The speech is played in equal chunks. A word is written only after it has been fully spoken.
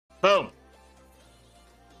Boom.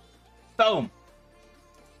 Boom.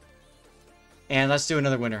 And let's do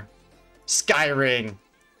another winner. Skyring.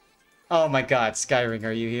 Oh my god, Skyring,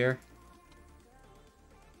 are you here?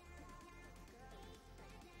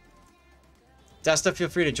 Desta, feel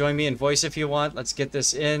free to join me in voice if you want. Let's get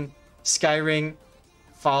this in. Skyring,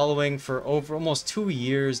 following for over almost 2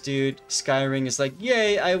 years, dude. Skyring is like,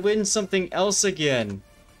 yay, I win something else again.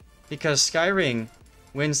 Because Skyring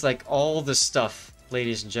wins like all the stuff,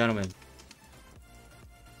 ladies and gentlemen.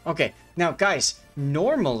 Okay, now guys,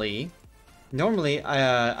 normally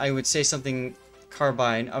I would say something,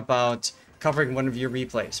 Carbine, about covering one of your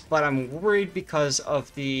replays. But I'm worried because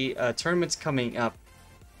of the tournaments coming up.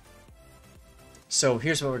 So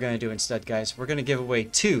here's what we're going to do instead, guys. We're going to give away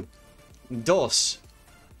dos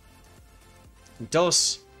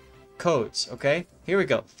codes, okay? Here we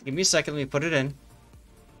go. Give me a second. Let me put it in.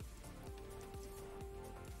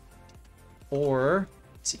 Or,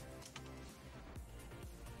 let's see.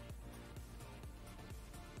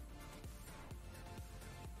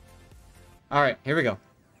 All right, here we go.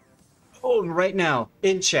 Oh, right now,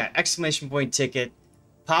 in chat, exclamation point ticket,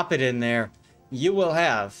 pop it in there. You will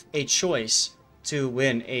have a choice to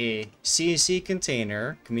win a CNC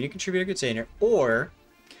container, community contributor container, or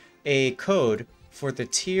a code for the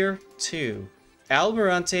Tier 2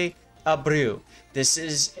 Almirante Abreu. This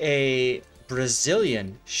is a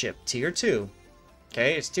Brazilian ship, Tier 2.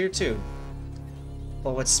 Okay, it's Tier 2.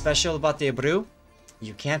 But what's special about the Abreu?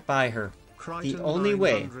 You can't buy her. Crichton the only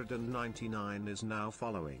way... 999 is now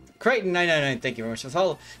following. Crichton 999, thank you very much for the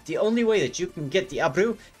follow. The only way that you can get the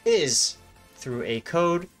Abreu is through a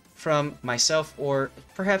code from myself or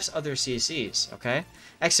perhaps other CCs, okay?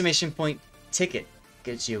 Exclamation point ticket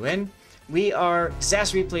gets you in. We are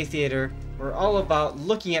ZAS Replay Theater. We're all about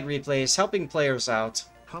looking at replays, helping players out.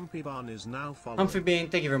 Humpy Barn is now following. Humphrey Bean,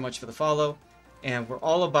 thank you very much for the follow. And we're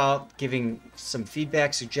all about giving some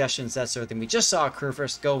feedback, suggestions, that sort of thing. We just saw a crew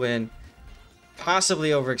first go in,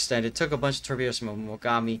 possibly overextended, took a bunch of torpedoes from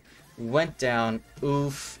Mogami, went down.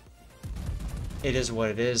 Oof. It is what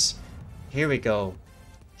it is. Here we go.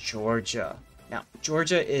 Georgia. Now,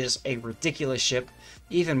 Georgia is a ridiculous ship.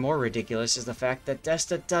 Even more ridiculous is the fact that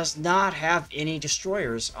Desta does not have any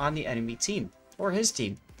destroyers on the enemy team, or his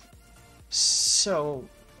team. So,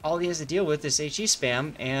 all he has to deal with is HE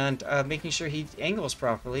spam and making sure he angles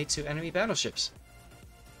properly to enemy battleships.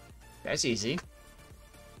 That's easy.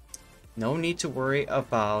 No need to worry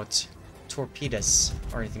about torpedoes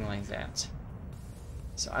or anything like that.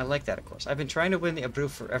 So I like that, of course. I've been trying to win the Abreu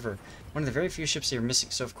forever. One of the very few ships you're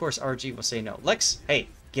missing, so of course RG will say no. Lex, hey,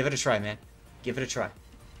 give it a try, man. Give it a try.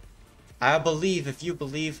 I believe if you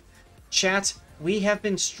believe. Chat, we have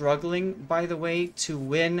been struggling, by the way, to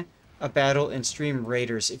win a battle in Stream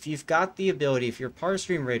Raiders. If you've got the ability, if you're part of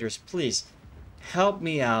Stream Raiders, please help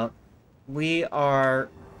me out. We are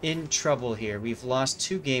in trouble here. We've lost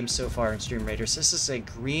 2 games so far in Stream Raiders. This is a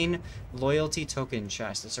green loyalty token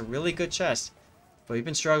chest. It's a really good chest. But we've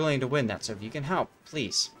been struggling to win that, so if you can help,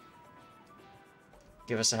 please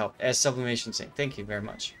give us a help. As Sublimation saying, thank you very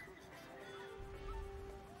much.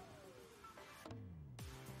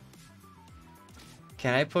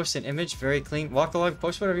 Can I post an image? Very clean. Walk the log,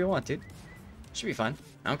 post whatever you want, dude. Should be fine.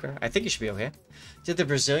 I don't care. I think it should be okay. Did the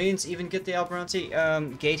Brazilians even get the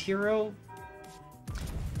Almirante Gate Hero?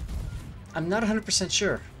 I'm not 100%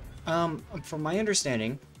 sure. From my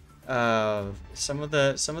understanding, some of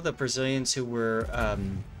the Brazilians who were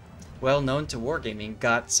well known to wargaming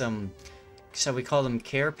got some, so we call them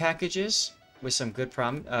care packages with some good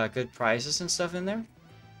good prizes and stuff in there.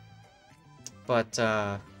 But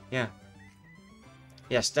yeah,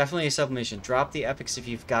 yes, definitely a sublimation. Drop the epics if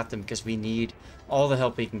you've got them, because we need all the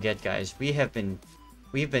help we can get, guys. We've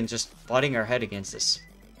been just butting our head against this.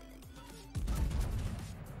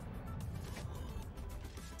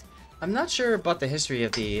 I'm not sure about the history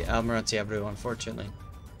of the Almirante Abreu, unfortunately.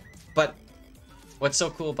 But what's so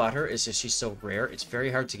cool about her is that she's so rare. It's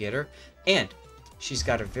very hard to get her. And she's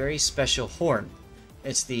got a very special horn.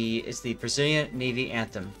 It's the Brazilian Navy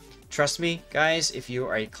anthem. Trust me, guys, if you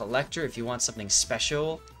are a collector, if you want something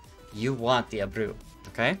special, you want the Abreu,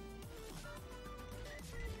 okay?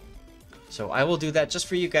 So I will do that just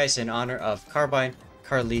for you guys in honor of Carbine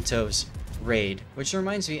Carlito's raid. Which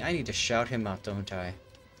reminds me, I need to shout him out, don't I?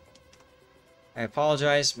 I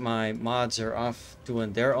apologize, my mods are off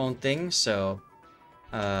doing their own thing, so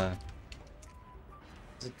is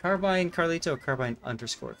it Carbine Carlito or Carbine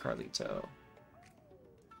 _ Carlito?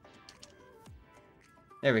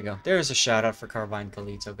 There we go. There's a shout out for Carbine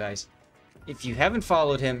Carlito, guys. If you haven't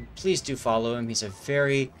followed him, please do follow him. He's a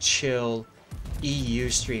very chill EU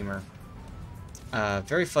streamer.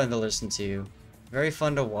 Very fun to listen to. Very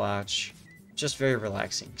fun to watch. Just very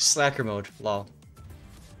relaxing. Slacker mode, lol.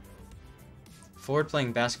 Forward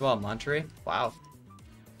playing basketball at Monterey? Wow.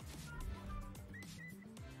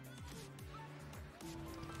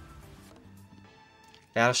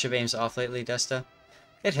 Battleship aims off lately, Desta?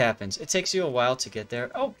 It happens. It takes you a while to get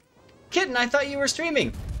there. Oh, Kitten, I thought you were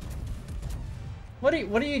streaming! What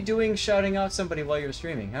are you doing shouting out somebody while you're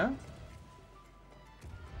streaming, huh?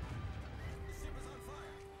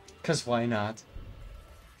 Cause why not?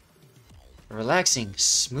 Relaxing,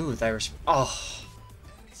 smooth Irish. Oh,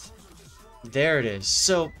 there it is.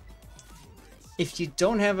 So, if you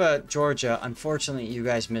don't have a Georgia, unfortunately you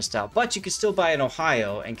guys missed out. But you can still buy an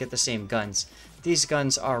Ohio and get the same guns. These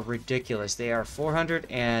guns are ridiculous. They are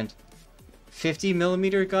 450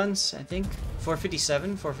 millimeter guns, I think.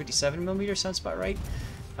 457 millimeter sounds about right.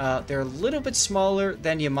 They're a little bit smaller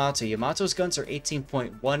than Yamato. Yamato's guns are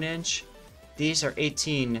 18.1 inch. These are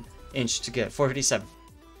 18 inch to get 457.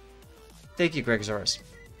 Thank you, Greg Zoris.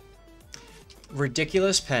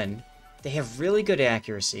 Ridiculous pen. They have really good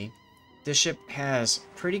accuracy. This ship has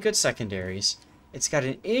pretty good secondaries. It's got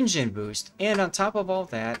an engine boost, and on top of all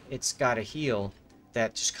that, it's got a heal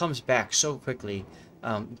that just comes back so quickly.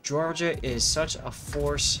 Georgia is such a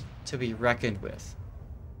force to be reckoned with.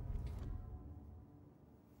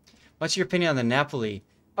 What's your opinion on the Napoli?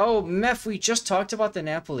 Oh, Meph, we just talked about the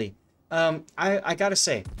Napoli. I gotta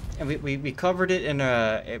say, and we covered it in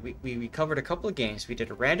we covered a couple of games. We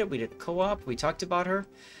did a random, we did a co-op, we talked about her.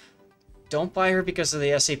 Don't buy her because of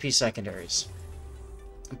the SAP secondaries.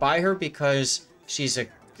 Buy her because she's a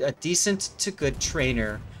decent to good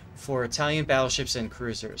trainer for Italian battleships and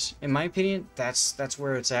cruisers. In my opinion, that's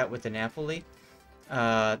where it's at with the Napoli.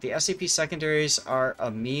 The SAP secondaries are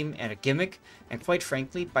a meme and a gimmick, and quite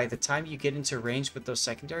frankly, by the time you get into range with those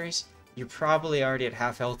secondaries, you're probably already at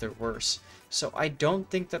half health or worse. So I don't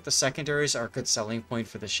think that the secondaries are a good selling point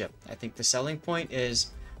for the ship. I think the selling point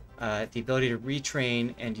is the ability to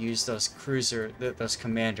retrain and use those those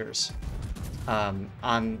commanders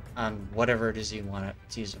on whatever it is you want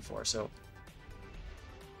to use it for. So,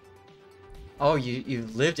 oh, you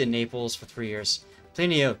lived in Naples for 3 years.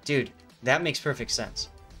 Plinio, dude, that makes perfect sense.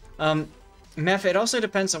 Meph, it also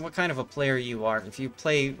depends on what kind of a player you are. If you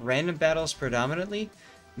play random battles predominantly,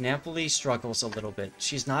 Napoli struggles a little bit.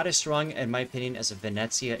 She's not as strong, in my opinion, as a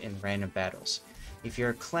Venezia in random battles. If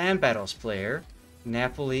you're a clan battles player,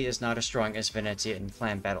 Napoli is not as strong as Venezia in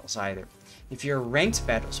clan battles either. If you're a ranked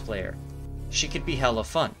battles player, she could be hella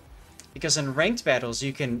fun. Because in ranked battles,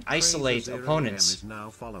 you can isolate opponents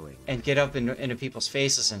and get up into people's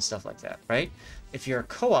faces and stuff like that, right? If you're a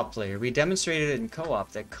co-op player, we demonstrated in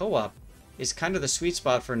co-op that co-op is kind of the sweet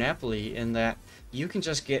spot for Napoli in that you can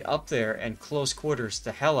just get up there and close quarters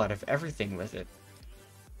the hell out of everything with it.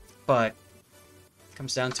 But it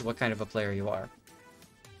comes down to what kind of a player you are.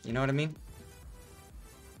 You know what I mean?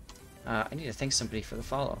 I need to thank somebody for the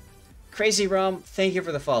follow. Crazy Rom, thank you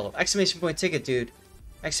for the follow. Exclamation point ticket, dude.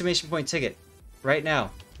 Exclamation point ticket. Right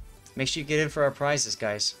now. Make sure you get in for our prizes,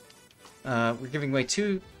 guys. We're giving away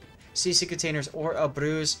 2 CC containers or a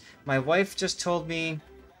bruise. My wife just told me...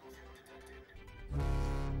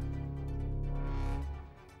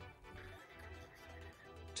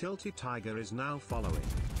 Tilty Tiger is now following.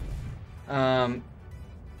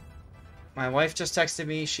 My wife just texted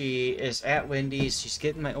me. She is at Wendy's. She's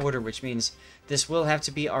getting my order, which means this will have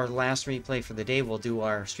to be our last replay for the day. We'll do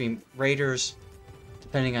our stream Raiders.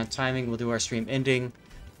 Depending on timing, we'll do our stream ending.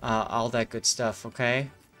 All that good stuff, okay?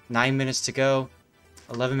 9 minutes to go.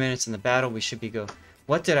 11 minutes in the battle. We should be go.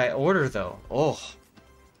 What did I order, though? Oh.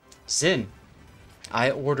 Zin.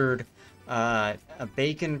 I ordered a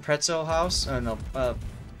bacon pretzel house. Oh, no.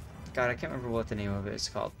 God, I can't remember what the name of it is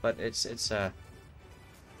called. But it's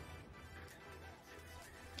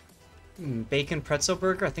bacon pretzel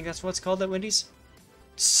burger. I think that's what it's called at Wendy's.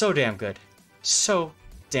 So damn good. So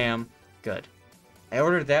damn good. I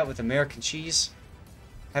ordered that with American cheese.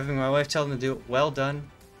 Having my wife tell them to do it, well done.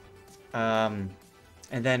 And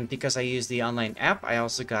then because I use the online app, I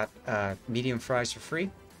also got medium fries for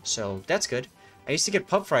free. So that's good. I used to get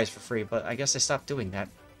pub fries for free, but I guess I stopped doing that.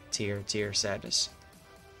 Tear sadness.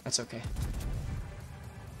 That's okay.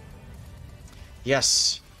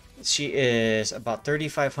 Yes. She is about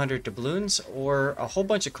 3,500 doubloons or a whole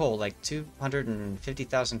bunch of coal, like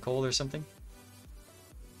 250,000 coal or something.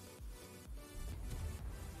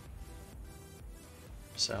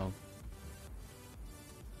 So,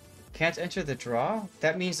 can't enter the draw?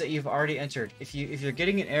 That means that you've already entered. If you're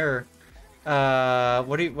getting an error,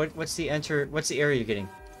 what's the error you're getting?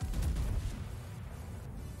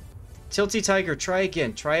 Tilty Tiger, try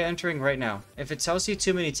again. Try entering right now. If it tells you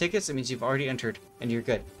too many tickets, it means you've already entered and you're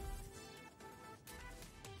good.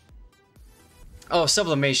 Oh,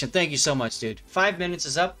 sublimation. Thank you so much, dude. 5 minutes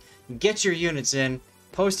is up. Get your units in.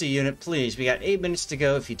 Post a unit, please. We got 8 minutes to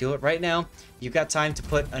go. If you do it right now, you've got time to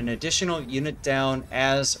put an additional unit down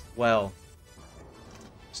as well.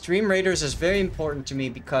 Stream Raiders is very important to me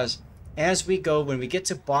because as we go, when we get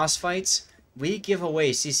to boss fights, we give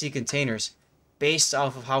away CC containers based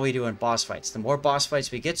off of how we do in boss fights. The more boss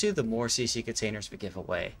fights we get to, the more CC containers we give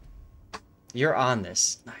away. You're on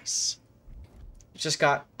this. Nice. Just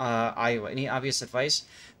got Iowa. Any obvious advice?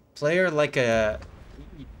 Player like a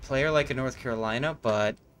North Carolina,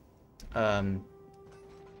 but I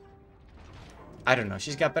don't know.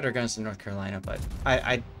 She's got better guns than North Carolina, but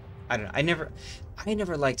I don't know. I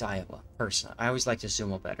never liked Iowa personally. I always liked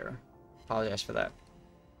Azumo better. Apologize for that.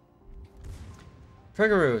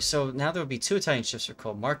 Pergaroo. So now there will be 2 Italian ships are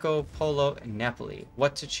called Marco Polo and Napoli.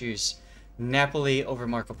 What to choose? Napoli over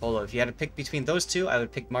Marco Polo. If you had to pick between those two, I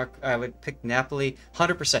would pick Napoli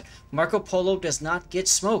 100%. Marco Polo does not get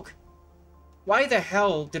smoke. Why the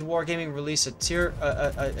hell did Wargaming release a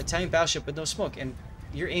Italian battleship with no smoke? And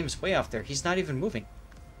your aim's way off there. He's not even moving.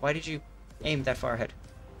 Why did you aim that far ahead?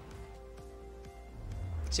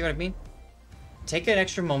 See what I mean? Take an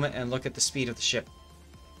extra moment and look at the speed of the ship.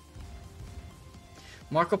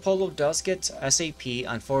 Marco Polo does get SAP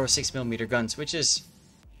on 406mm guns, which is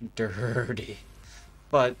dirty.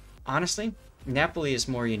 But honestly, Napoli is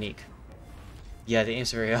more unique. Yeah, the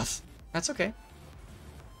aim's very off. That's okay.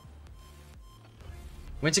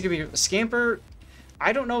 When's it gonna be? Scamper,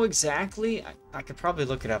 I don't know exactly. I could probably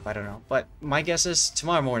look it up. I don't know. But my guess is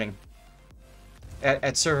tomorrow morning.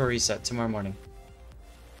 At server reset tomorrow morning.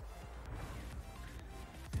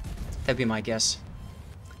 That'd be my guess.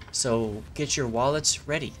 So get your wallets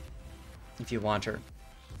ready if you want her.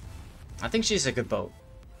 I think she's a good boat.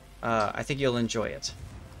 I think you'll enjoy it.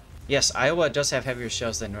 Yes, Iowa does have heavier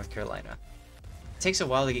shells than North Carolina. It takes a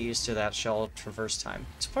while to get used to that shell traverse time.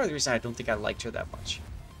 It's part of the reason I don't think I liked her that much.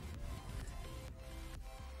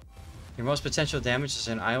 Your most potential damage is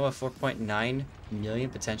in Iowa, 4.9 million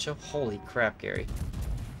potential. Holy crap, Gary.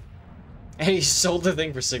 And he sold the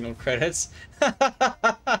thing for signal credits.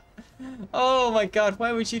 Oh my god,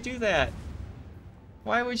 why would you do that?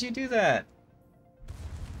 Why would you do that?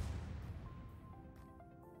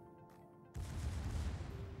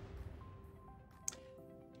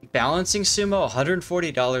 Balancing sumo,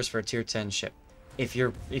 $140 for a tier 10 ship. If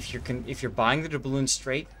you're buying the doubloons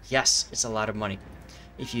straight, yes, it's a lot of money.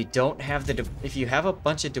 If you don't have if you have a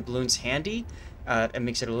bunch of doubloons handy, it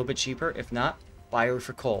makes it a little bit cheaper. If not, buy her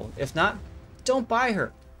for coal. If not, don't buy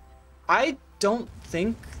her. I don't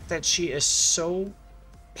think that she is so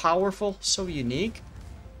powerful, so unique,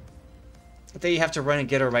 that you have to run and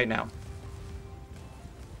get her right now.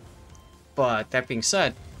 But that being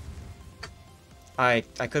said, I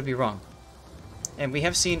could be wrong. And we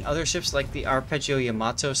have seen other ships like the Arpeggio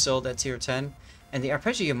Yamato sold at tier 10. And the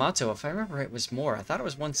Arpeggio Yamato, if I remember right, was more. I thought it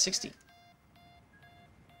was 160.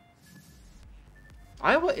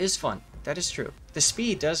 Iowa is fun. That is true. The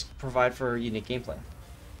speed does provide for unique gameplay.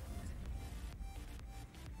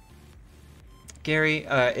 Gary,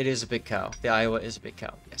 it is a big cow. The Iowa is a big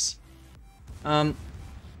cow, yes.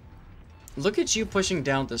 Look at you pushing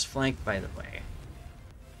down this flank, by the way.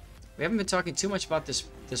 We haven't been talking too much about this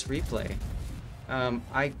replay.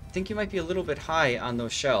 I think you might be a little bit high on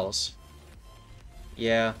those shells.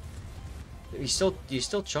 Yeah. You still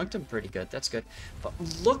chunked him pretty good. That's good. But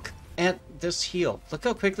look at this heal. Look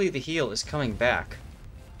how quickly the heal is coming back.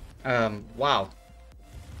 Wow.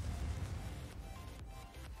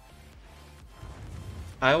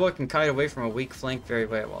 Iowa can kite away from a weak flank very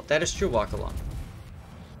well. That is true, walk along.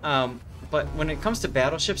 But when it comes to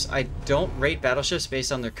battleships, I don't rate battleships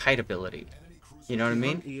based on their kite ability. You know what I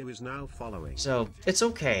mean? So it's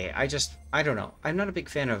okay. I don't know. I'm not a big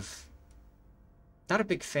fan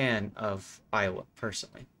of Iowa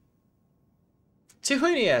personally.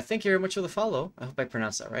 Tuhunia, thank you very much for the follow. I hope I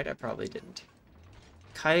pronounced that right. I probably didn't.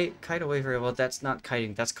 Kite away very well. That's not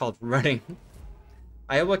kiting. That's called running.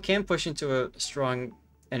 Iowa can push into a strong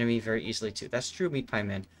enemy very easily too. That's true, Meat Pie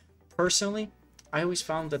Man. Personally, I always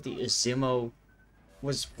found that the Izumo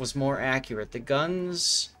was more accurate. The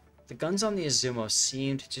guns on the Izumo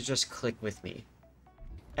seemed to just click with me.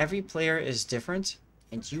 Every player is different,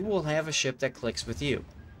 and you will have a ship that clicks with you.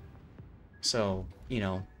 So, you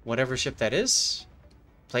know, whatever ship that is,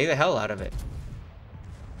 play the hell out of it.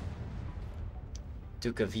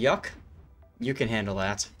 Duke of Yuck, you can handle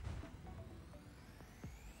that.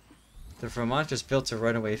 The Vermont is built to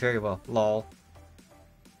run away very well. Lol.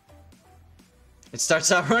 It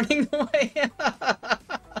starts out running away.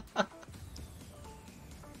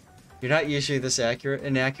 You're not usually this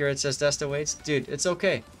inaccurate, says Destawaits. Dude, it's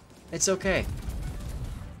okay. It's okay.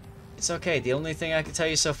 It's okay. The only thing I can tell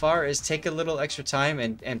you so far is take a little extra time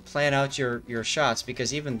and plan out your shots,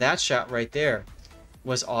 because even that shot right there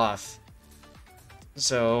was off.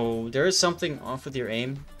 So there is something off with your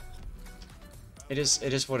aim. It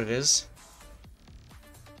is what it is.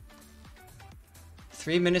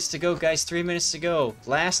 3 minutes to go, guys. 3 minutes to go.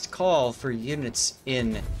 Last call for units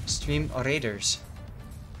in Stream Raiders.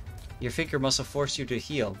 Your finger must have forced you to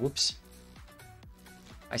heal. Whoops.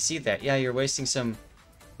 I see that. Yeah, you're wasting some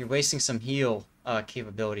heal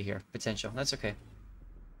capability here. Potential. That's okay.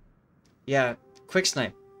 Yeah, quick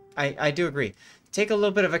snipe. I do agree. Take a little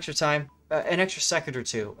bit of extra time, an extra second or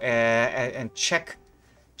two, and check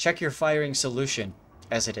your firing solution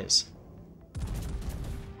as it is.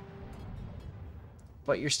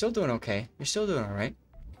 But you're still doing okay. You're still doing all right.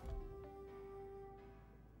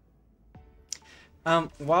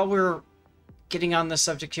 While we're getting on the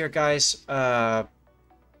subject here, guys,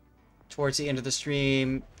 towards the end of the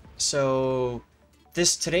stream, so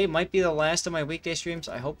today might be the last of my weekday streams.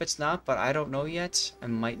 I hope it's not, but I don't know yet. I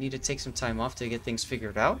might need to take some time off to get things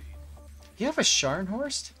figured out. You have a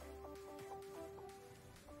Scharnhorst?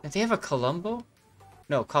 Do they have a Colombo?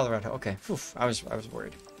 No, Colorado. Okay. Whew, I was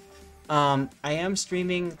worried. I am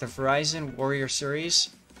streaming the Verizon Warrior Series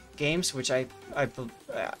games, which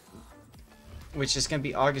which is going to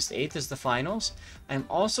be August 8th is the finals. I'm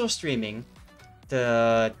also streaming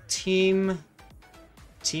the Team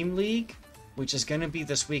League, which is going to be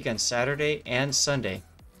this weekend, Saturday and Sunday.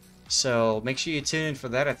 So make sure you tune in for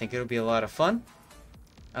that. I think it'll be a lot of fun.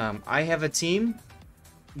 I have a team.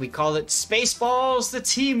 We call it Spaceballs, the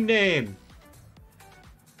team name.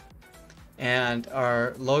 And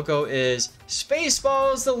our logo is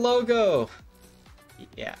Spaceballs, the logo.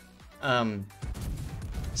 Yeah.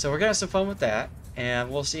 So we're gonna have some fun with that, and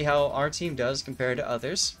we'll see how our team does compared to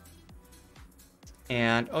others.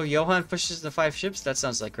 And oh, Johan pushes the 5 ships. That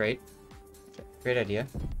sounds like great idea.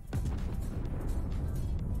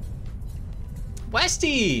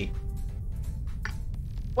 Westy,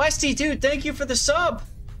 dude, thank you for the sub.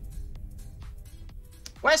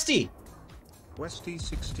 Westy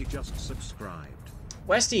 60 just subscribed.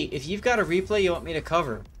 Westy, if you've got a replay you want me to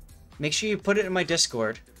cover, make sure you put it in my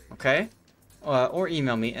Discord, okay? Or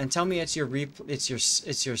email me and tell me it's your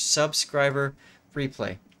subscriber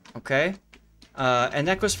replay, okay? And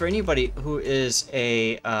that goes for anybody who is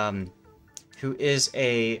a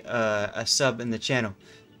sub in the channel.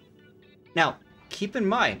 Now, keep in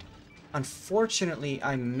mind, unfortunately,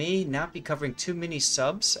 I may not be covering too many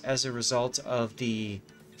subs as a result of the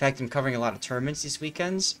fact I'm covering a lot of tournaments these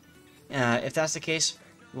weekends. If that's the case,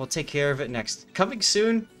 we'll take care of it next. Coming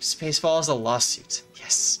soon, Spaceball is a lawsuit.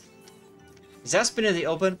 Yes. Is that been in the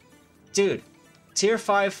open? Dude, tier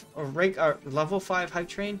 5 or level 5 hype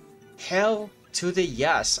train? Hell to the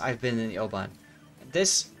yes, I've been in the Oban.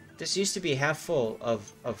 This used to be half full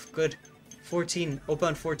of good 14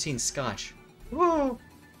 Oban 14 scotch. Woo!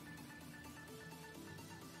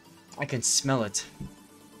 I can smell it.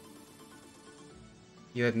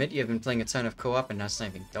 You admit you have been playing a ton of co-op and not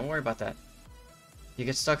sniping. Don't worry about that. You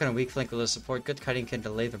get stuck on a weak flank with little support. Good cutting can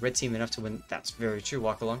delay the red team enough to win. That's very true.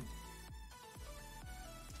 Walk along.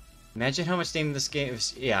 Imagine how much aim this game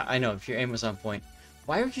is. Yeah, I know. If your aim was on point.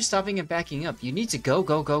 Why are you stopping and backing up? You need to go.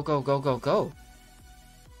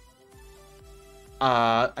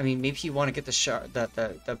 I mean, maybe you want to get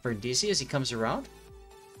the Brindisi as he comes around.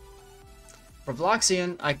 For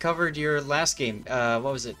Bloxian, I covered your last game. What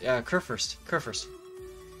was it? Kurfürst.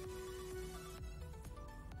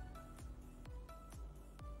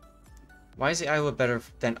 Why is the Iowa better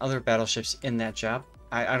than other battleships in that job?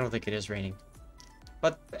 I don't think it is raining.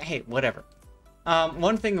 But hey, whatever.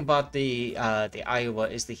 One thing about the Iowa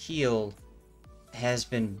is the heel has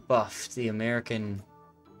been buffed. The American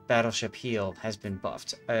battleship heel has been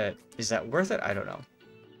buffed. Is that worth it? I don't know.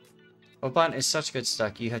 Oban is such good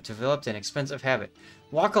stuff. You have developed an expensive habit.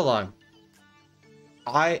 Walk along.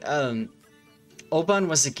 Oban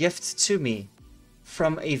was a gift to me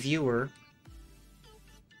from a viewer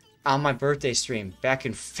on my birthday stream back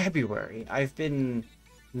in February. I've been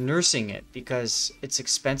nursing it because it's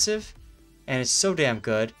expensive and it's so damn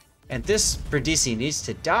good, and this Brindisi needs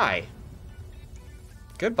to die.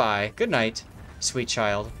 Goodbye. Good night, sweet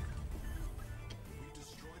child.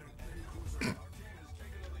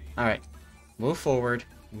 Alright. Move forward.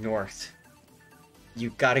 North. You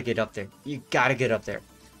gotta get up there. You gotta get up there.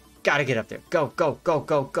 Gotta get up there. Go.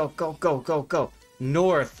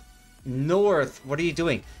 North. What are you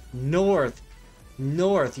doing? North.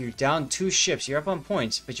 You're down 2 ships. You're up on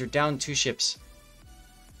points, but you're down 2 ships.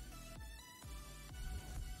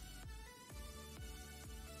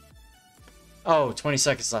 Oh, 20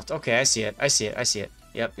 seconds left. Okay, I see it.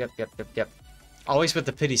 Yep, yep, yep, yep, yep. Always with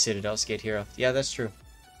the pity citadel, skate hero. Yeah, that's true.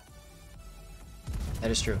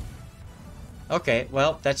 That is true. Okay,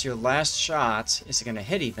 well, that's your last shot. Is it going to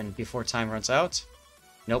hit even before time runs out?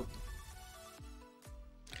 Nope.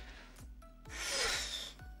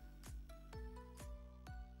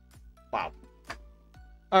 Wow.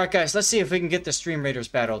 Alright, guys, let's see if we can get the Stream Raiders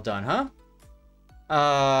battle done, huh?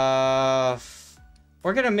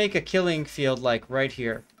 We're going to make a killing field, like, right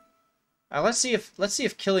here. Let's see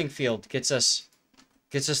if killing field gets us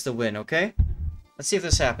the win, okay? Let's see if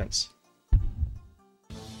this happens.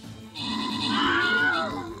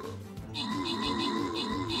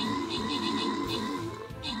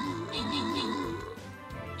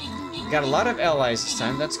 Got a lot of allies this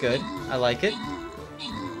time. That's good. I like it.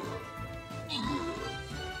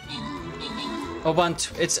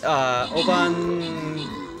 It's Oban.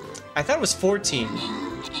 I thought it was 14.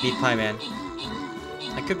 Beat Pieman.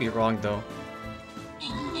 I could be wrong though.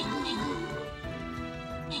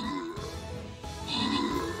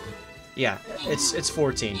 Yeah, it's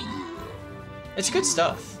 14. It's good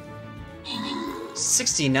stuff.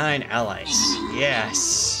 69 allies.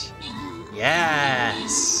 Yes.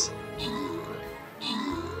 Yes.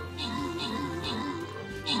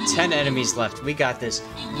 10 enemies left. We got this.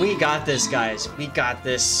 We got this, guys. We got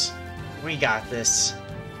this. We got this.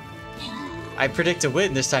 I predict a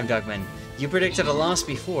win this time, Dugman. You predicted a loss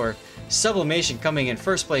before. Sublimation coming in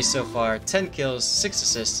first place so far. 10 kills, 6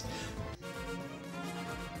 assists.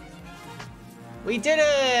 We did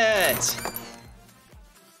it!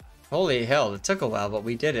 Holy hell, it took a while, but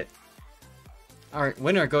we did it. Our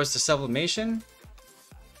winner goes to Sublimation.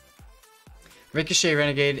 Ricochet,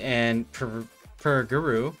 Renegade, and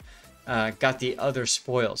Guru got the other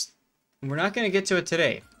spoils. We're not going to get to it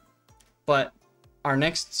today, but our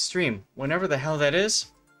next stream, whenever the hell that is,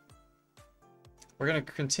 we're going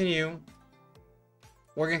to continue.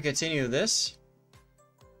 We're going to continue this.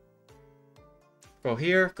 Go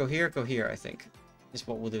here, go here, go here, I think, is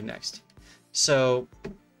what we'll do next. So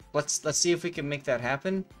let's see if we can make that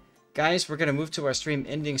happen. Guys, we're going to move to our stream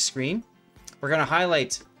ending screen. We're going to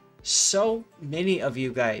highlight so many of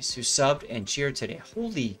you guys who subbed and cheered today.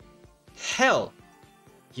 Holy hell,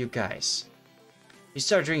 you guys. You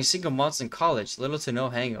started drinking single malts in college, little to no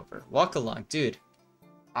hangover. Walk along, dude.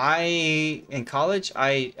 In college,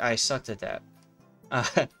 I sucked at that.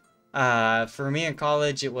 For me in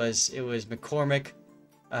college, it was McCormick,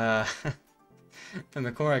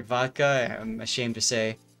 McCormick vodka. I'm ashamed to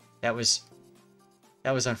say that was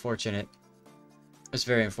unfortunate. It was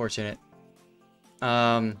very unfortunate.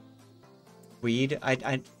 Weed.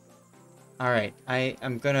 Alright,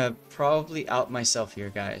 I'm gonna probably out myself here,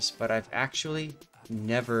 guys, but I've actually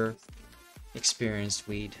never experienced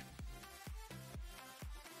weed.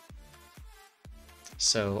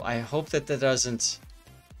 So I hope that doesn't,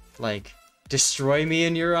 like, destroy me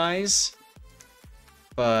in your eyes.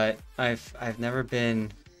 But I've never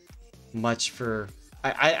been much for...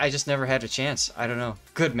 I just never had a chance. I don't know.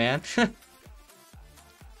 Good, man.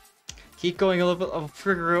 Keep going a little bit of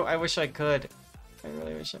Frigaro. I wish I could. I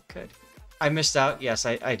really wish I could. I missed out. Yes,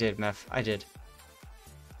 I did, Meph. I did.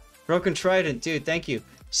 Broken Trident. Dude, thank you.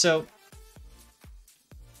 So,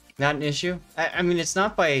 not an issue. I mean, it's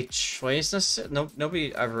not by choice necessarily. No,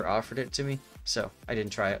 nobody ever offered it to me, so I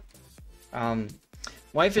didn't try it.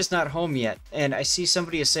 Wife is not home yet, and I see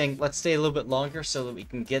somebody is saying, let's stay a little bit longer so that we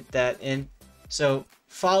can get that in. So,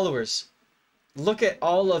 followers. Look at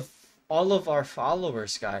all of our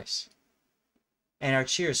followers, guys. And our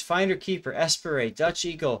cheers. Finder Keeper, Espere, Dutch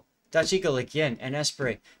Eagle again, and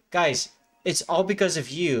Espere. Guys, it's all because of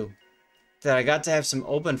you that I got to have some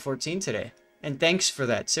Open 14 today. And thanks for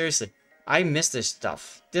that. Seriously. I miss this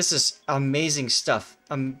stuff. This is amazing stuff.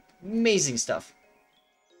 Amazing stuff.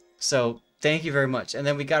 So, thank you very much. And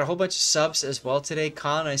then we got a whole bunch of subs as well today.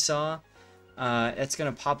 Khan, I saw. It's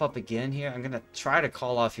going to pop up again here. I'm going to try to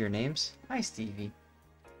call off your names. Hi, Stevie.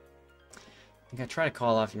 I'm going to try to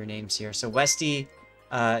call off your names here. So, Westy,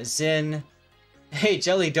 Zin. Hey,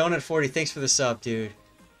 Jelly Donut 40. Thanks for the sub, dude.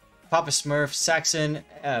 Papa Smurf, Saxon,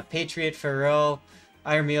 Patriot, Farrell,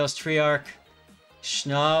 Iron Meals, Triarch,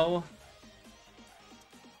 Schnow.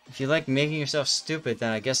 If you like making yourself stupid,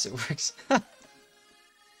 then I guess it works.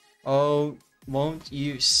 Oh, won't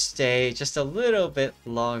you stay just a little bit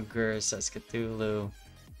longer, says Cthulhu.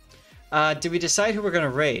 Did we decide who we're going to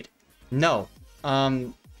raid? No.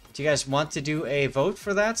 Do you guys want to do a vote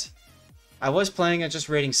for that? I was planning on just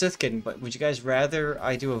raiding Sithkin, but would you guys rather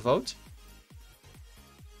I do a vote?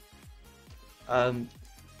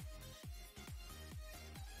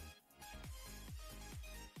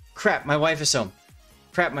 Crap, my wife is home.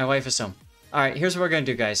 Crap, my wife is home. Alright, here's what we're gonna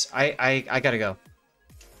do, guys. I gotta go.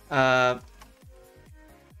 We're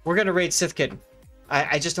gonna raid Sith Kitten.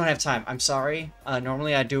 I just don't have time. I'm sorry.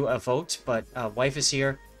 Normally I do a vote, but wife is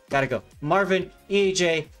here. Gotta go. Marvin,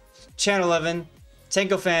 EJ, Channel 11,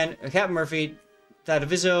 Tango Fan, Captain Murphy,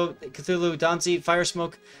 Diviso, Cthulhu, Donzi, Fire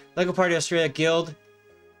Smoke, Lego Party Australia, Guild.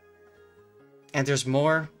 And there's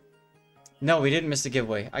more. No, we didn't miss the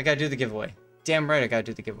giveaway. I gotta do the giveaway. Damn right I gotta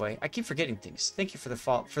do the giveaway. I keep forgetting things. Thank you for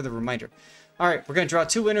the reminder. Alright, we're gonna draw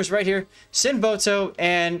 2 winners right here. Sin Boto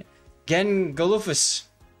and Gen Golufus.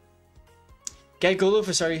 Gen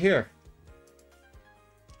Golufus, are you here?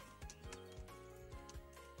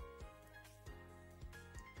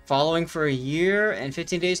 Following for a year and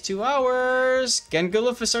 15 days, 2 hours. Gen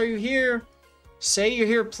Golufus, are you here? Say you're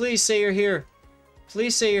here, please say you're here.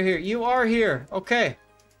 Please say you're here. You are here. Okay.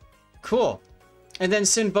 Cool. And then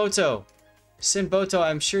Sin Boto. Sin Boto,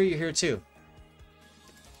 I'm sure you're here too.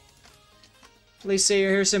 Please say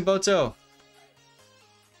you're here, Sin Boto.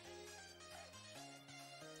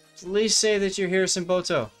 Please say that you're here, Sin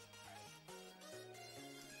Boto.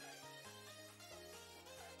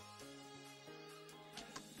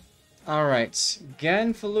 Alright.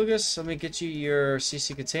 Again, Falugas, let me get you your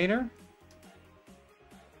CC container.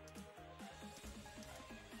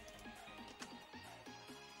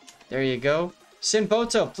 There you go. Sin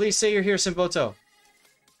Boto, please say you're here, Sin Boto.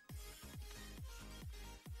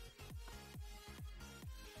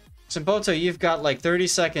 Sin Boto, you've got like 30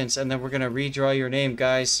 seconds, and then we're gonna redraw your name,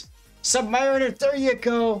 guys. Submariner, there you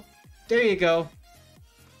go. There you go.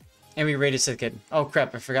 And we rated Sith Kitten. Oh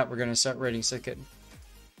crap, I forgot we're gonna start rating Sith Kitten.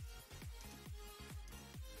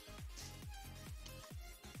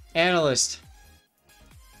 Analyst.